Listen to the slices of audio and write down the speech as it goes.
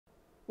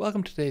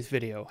Welcome to today's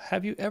video.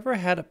 Have you ever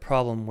had a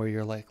problem where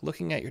you're like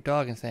looking at your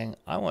dog and saying,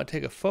 I want to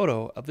take a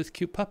photo of this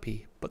cute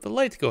puppy, but the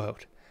lights go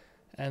out?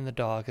 And the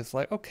dog is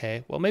like,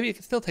 okay, well maybe it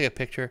can still take a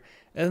picture,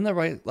 and then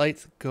the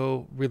lights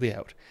go really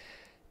out.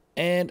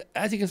 And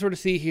as you can sort of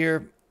see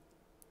here,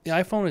 the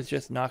iPhone is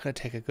just not going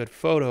to take a good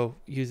photo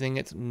using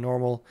its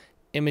normal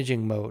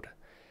imaging mode.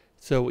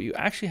 So what you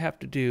actually have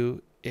to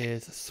do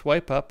is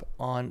swipe up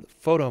on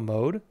photo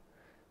mode,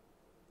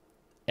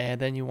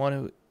 and then you want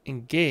to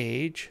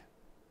engage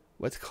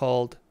what's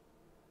called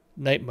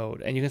night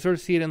mode, and you can sort of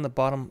see it in the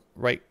bottom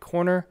right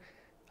corner.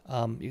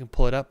 You can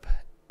pull it up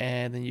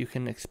and then you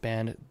can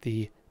expand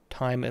the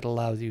time it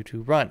allows you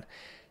to run.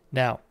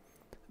 Now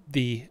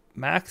the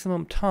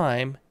maximum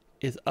time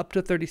is up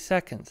to 30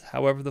 seconds.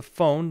 However, the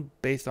phone,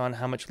 based on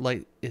how much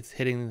light is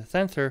hitting the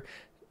sensor,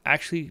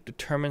 actually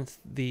determines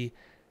the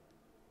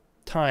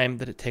time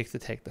that it takes to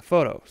take the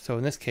photo. So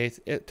in this case,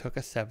 it took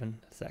a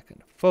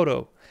 7-second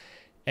photo.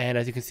 And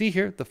as you can see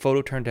here, the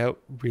photo turned out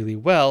really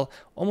well,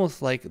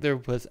 almost like there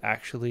was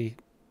actually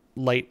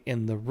light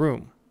in the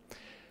room.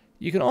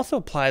 You can also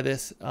apply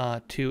this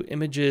to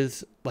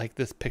images like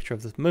this picture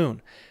of this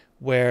moon,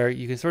 where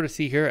you can sort of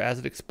see here as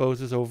it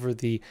exposes over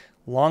the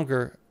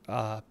longer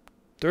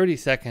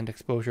 30-second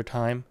exposure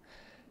time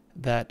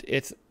that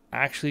it's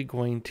actually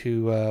going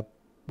to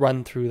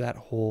run through that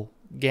whole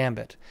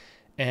gambit.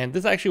 And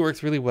this actually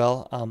works really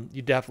well.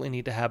 You definitely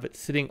need to have it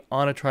sitting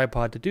on a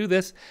tripod to do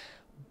this,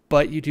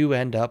 but you do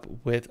end up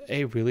with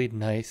a really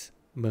nice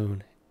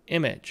moon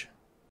image.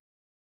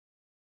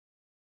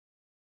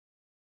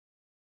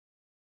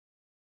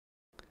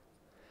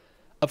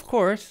 Of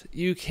course,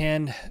 you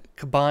can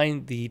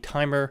combine the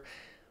timer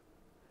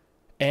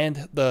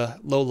and the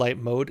low light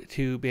mode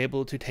to be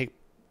able to take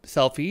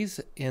selfies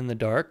in the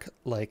dark,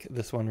 like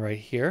this one right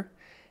here.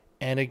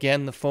 And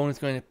again, the phone is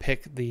going to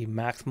pick the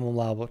maximum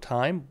allowable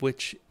time,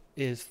 which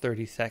is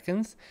 30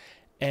 seconds.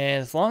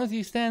 And as long as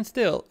you stand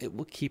still, it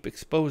will keep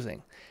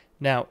exposing.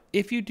 Now,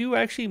 if you do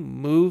actually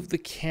move the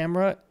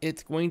camera,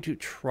 it's going to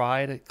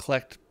try to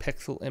collect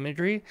pixel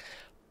imagery,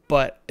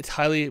 but it's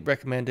highly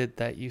recommended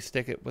that you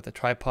stick it with a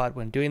tripod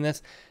when doing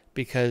this,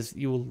 because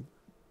you will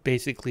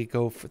basically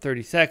go for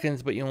 30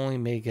 seconds, but you only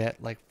may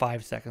get like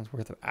 5 seconds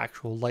worth of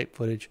actual light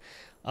footage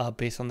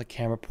based on the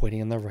camera pointing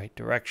in the right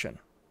direction.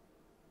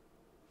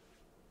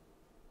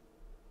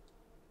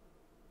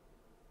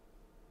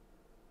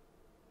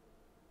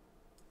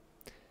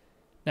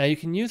 Now you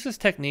can use this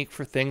technique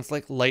for things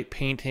like light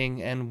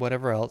painting and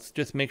whatever else.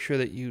 Just make sure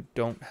that you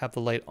don't have the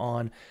light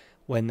on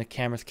when the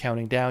camera's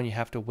counting down. You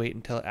have to wait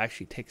until it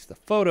actually takes the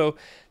photo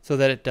so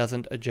that it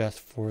doesn't adjust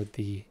for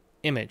the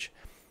image.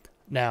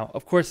 Now,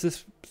 of course,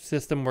 this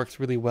system works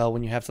really well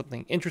when you have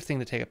something interesting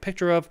to take a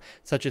picture of,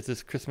 such as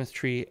this Christmas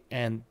tree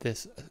and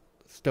this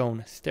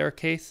stone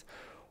staircase,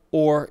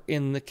 or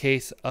in the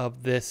case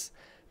of this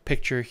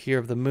picture here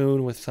of the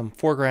moon with some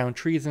foreground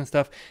trees and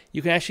stuff,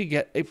 you can actually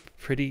get a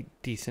pretty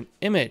decent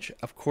image.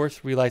 Of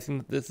course, realizing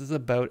that this is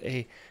about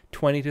a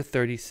 20 to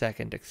 30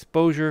 second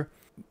exposure,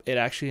 it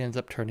actually ends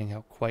up turning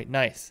out quite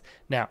nice.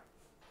 Now,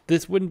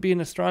 this wouldn't be an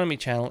astronomy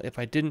channel if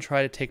I didn't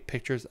try to take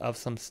pictures of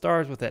some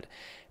stars with it.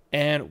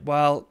 And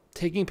while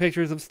taking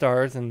pictures of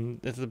stars,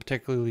 and this is a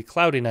particularly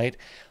cloudy night,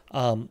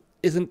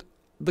 isn't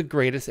the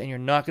greatest and you're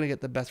not going to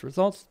get the best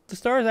results, the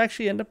stars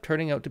actually end up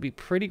turning out to be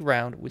pretty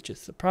round, which is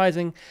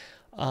surprising.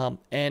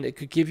 And it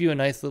could give you a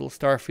nice little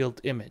star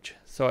field image.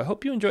 So I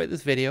hope you enjoyed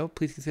this video.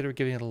 Please consider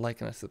giving it a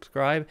like and a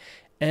subscribe,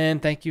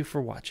 and thank you for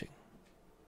watching.